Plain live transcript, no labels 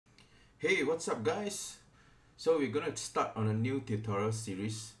Hey, what's up guys? So we're gonna start on a new tutorial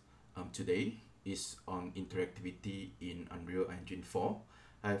series today is on interactivity in Unreal Engine 4.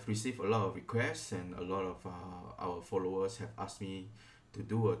 I've received a lot of requests and a lot of our followers have asked me to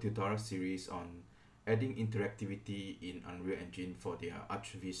do a tutorial series on adding interactivity in Unreal Engine for their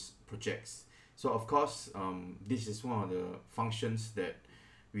Archviz projects. So of course, this is one of the functions that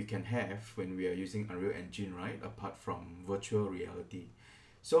we can have when we are using Unreal Engine, right? Apart from virtual reality.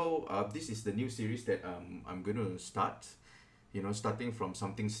 So this is the new series that I'm going to start, starting from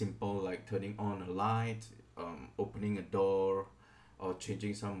something simple like turning on a light, opening a door, or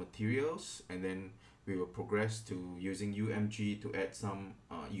changing some materials, and then we will progress to using UMG to add some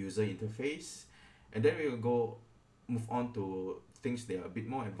user interface, and then we will move on to things that are a bit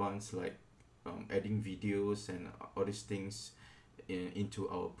more advanced like adding videos and all these things into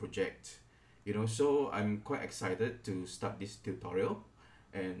our project. So I'm quite excited to start this tutorial.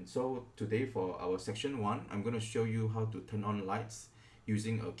 And so today for our section 1, I'm going to show you how to turn on lights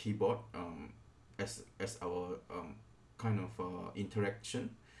using a keyboard as our kind of interaction.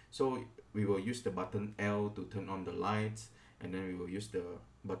 So we will use the button L to turn on the lights, and then we will use the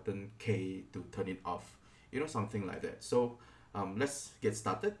button K to turn it off, something like that. So let's get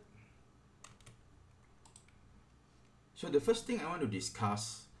started. So the first thing I want to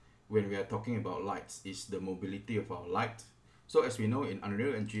discuss when we are talking about lights is the mobility of our light. So as we know, in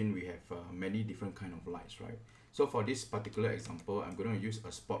Unreal Engine, we have many different kind of lights, right? So for this particular example, I'm going to use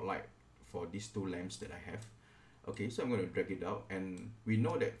a spotlight for these two lamps that I have. Okay, so I'm going to drag it out, and we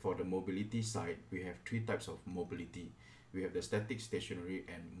know that for the mobility side, we have three types of mobility. We have the static, stationary,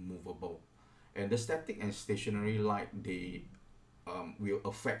 and movable. And the static and stationary light, they will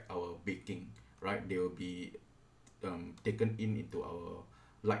affect our baking, right? They will be taken into our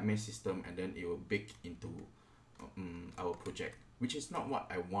light mesh system, and then it will bake into our project, which is not what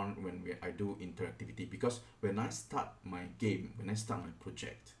I want when I do interactivity, because when I start my game, when I start my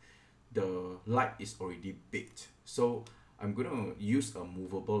project, the light is already baked. So I'm going to use a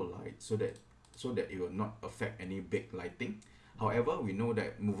movable light so that it will not affect any baked lighting. However, we know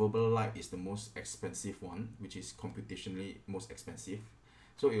that movable light is the most expensive one, which is computationally most expensive.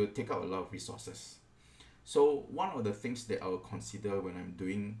 So it will take out a lot of resources. So one of the things that I will consider when I'm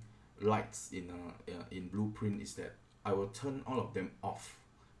doing lights in Blueprint is that I will turn all of them off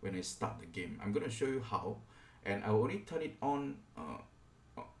when I start the game. I'm going to show you how, and I will only turn it on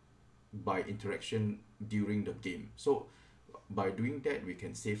by interaction during the game. So by doing that, we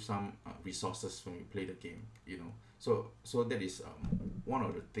can save some resources when we play the game, So that is one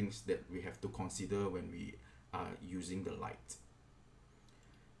of the things that we have to consider when we are using the light.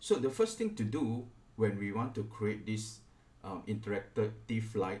 So the first thing to do when we want to create this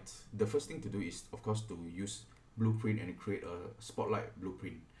interactive light, the first thing to do is, of course, to use Blueprint and create a spotlight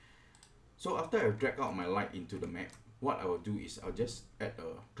blueprint. So after I drag out my light into the map, what I will do is I'll just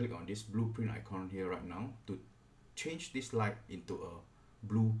click on this blueprint icon here right now to change this light into a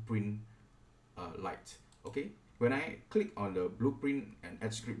blueprint light. Okay, when I click on the blueprint and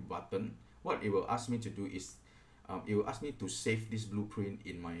add script button, what it will ask me to do is it will ask me to save this blueprint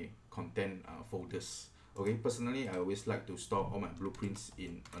in my content folders. Okay, personally, I always like to store all my blueprints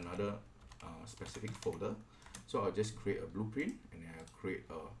in another specific folder. So I'll just create a blueprint, and then I'll create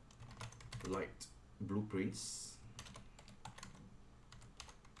a light blueprints.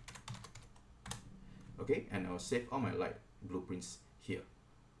 Okay, and I'll save all my light blueprints here.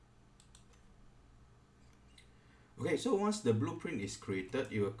 Okay, so once the blueprint is created,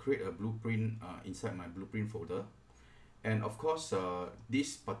 it will create a blueprint inside my blueprint folder. And of course,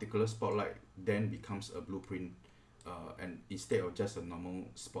 this particular spotlight then becomes a blueprint and instead of just a normal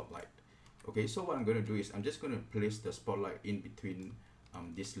spotlight. Okay, so what I'm going to do is I'm just going to place the spotlight in between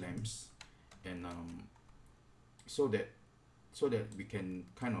these lamps, and so that we can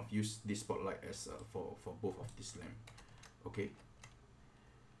kind of use this spotlight as for both of these lamps. Okay.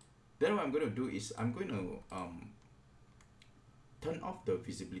 Then what I'm going to do is I'm going to turn off the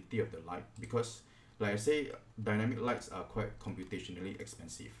visibility of the light, because like I say, dynamic lights are quite computationally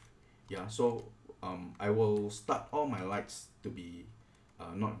expensive. Yeah, so I will start all my lights to be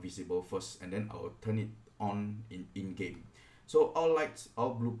not visible first, and then I will turn it on in-game. So all lights,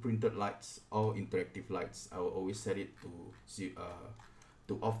 all blueprinted lights, all interactive lights, I will always set it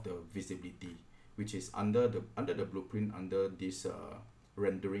to off the visibility, which is under the blueprint, under this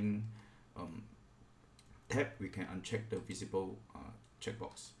rendering tab, we can uncheck the visible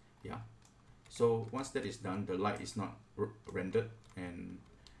checkbox. Yeah. So once that is done, the light is not rendered, and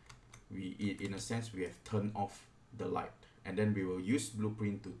in a sense, we have turned off the light, and then we will use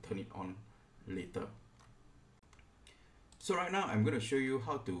Blueprint to turn it on later. So right now I'm going to show you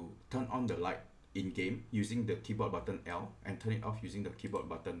how to turn on the light in game using the keyboard button L and turn it off using the keyboard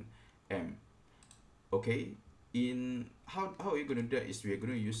button M. Okay, in how are you going to do that is we're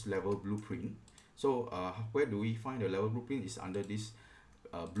going to use level blueprint. So where do we find the level blueprint is under this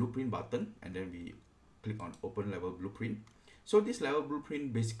blueprint button, and then we click on open level blueprint. So this level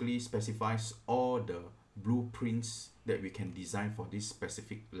blueprint basically specifies all the blueprints that we can design for these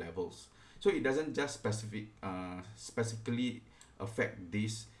specific levels. So it doesn't just specifically affect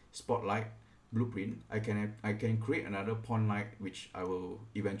this spotlight blueprint. I can create another pawn light, which I will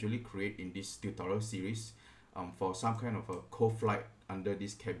eventually create in this tutorial series for some kind of a cove light under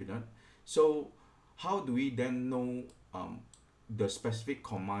this cabinet. So how do we then know the specific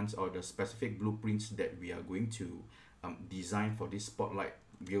commands or the specific blueprints that we are going to design for this spotlight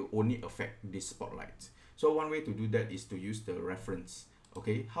will only affect this spotlight? So one way to do that is to use the reference.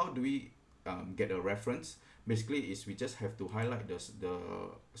 Okay, how do we get a reference? Basically is we just have to highlight the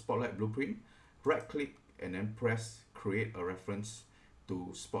spotlight blueprint, right click, and then press create a reference to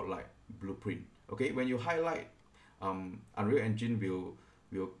spotlight blueprint. Okay, when you highlight, Unreal Engine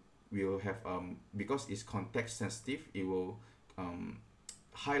will have because it's context sensitive, it will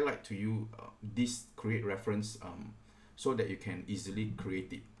highlight to you this create reference so that you can easily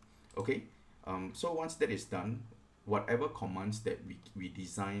create it. Okay, so once that is done, whatever commands that we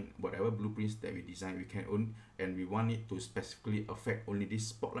design, whatever blueprints that we design, we can own, and we want it to specifically affect only this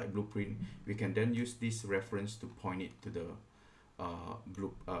spotlight blueprint, we can then use this reference to point it to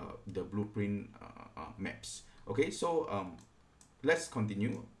the blueprint maps. Okay, so let's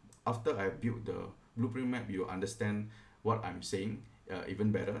continue. After I build the blueprint map, you'll understand what I'm saying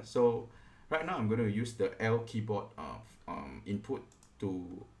even better. So right now I'm going to use the L keyboard input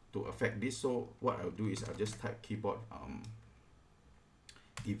to affect this. So what I'll do is I'll just type keyboard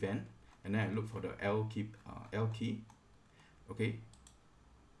event, and then I look for the L key. Okay,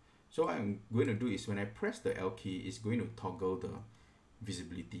 so what I'm going to do is when I press the L key, it's going to toggle the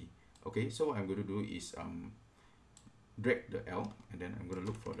visibility. Okay, so what I'm going to do is drag the L, and then I'm going to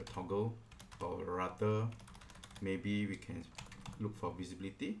look for the toggle, or rather maybe we can look for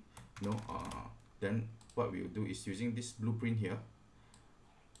visibility. No, then what we'll do is using this blueprint here,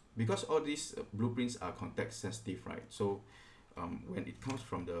 because all these blueprints are context sensitive, right? So when it comes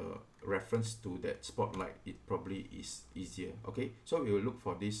from the reference to that spotlight, it probably is easier. Okay, so we will look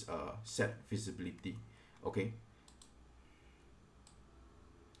for this set visibility. Okay,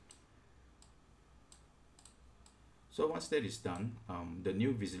 so once that is done, the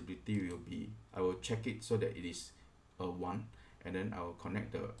new visibility will be, I will check it so that it is a 1, and then I will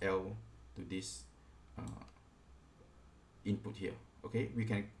connect the L to this input here. Okay, we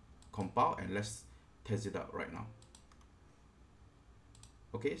can compile and let's test it out right now.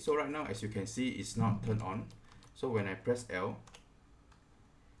 Okay, so right now as you can see, it's not turned on. So when I press L,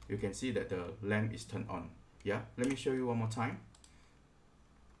 you can see that the lamp is turned on. Yeah, let me show you one more time.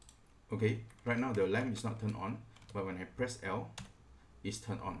 Okay, right now the lamp is not turned on, but when I press L, it's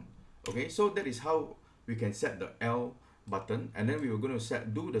turned on. Okay, so that is how we can set the L button, and then we were going to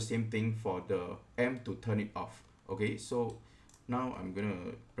do the same thing for the M to turn it off. Okay, so now I'm going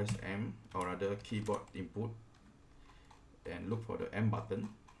to press M, or rather keyboard input, and look for the M button.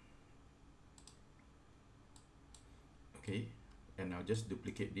 Okay, and I'll just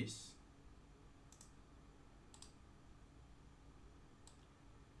duplicate this.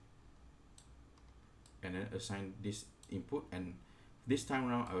 And then assign this input, and this time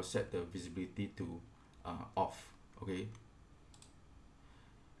around I will set the visibility to off. Okay,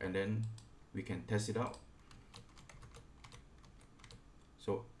 and then we can test it out.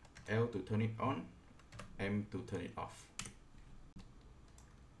 So L to turn it on, M to turn it off.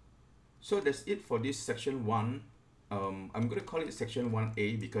 So that's it for this section 1. I'm going to call it section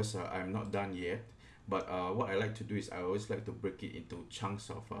 1A because I'm not done yet. But what I like to do is I always like to break it into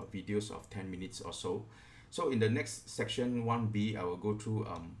chunks of videos of 10 minutes or so. So in the next section 1B, I will go through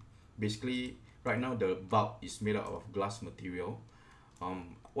basically right now the bulb is made out of glass material.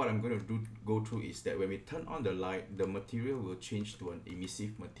 What I'm going to go through is that when we turn on the light, the material will change to an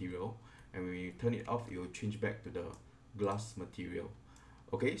emissive material, and when we turn it off, it will change back to the glass material.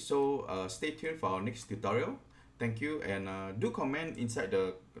 Okay, so stay tuned for our next tutorial. Thank you, and do comment inside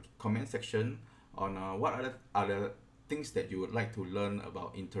the comment section on what other things that you would like to learn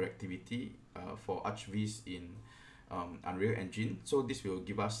about interactivity for Archviz in Unreal Engine. So this will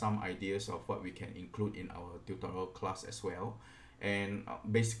give us some ideas of what we can include in our tutorial class as well. And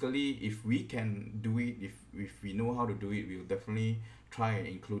basically, if we can do it, if we know how to do it, we'll definitely try and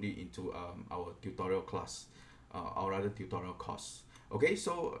include it into our tutorial class, our other tutorial course. Okay,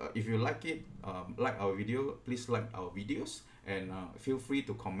 so if you like it, like our video, please like our videos, and feel free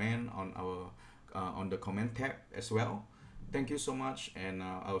to comment on our on the comment tab as well. Thank you so much, and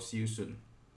I'll see you soon.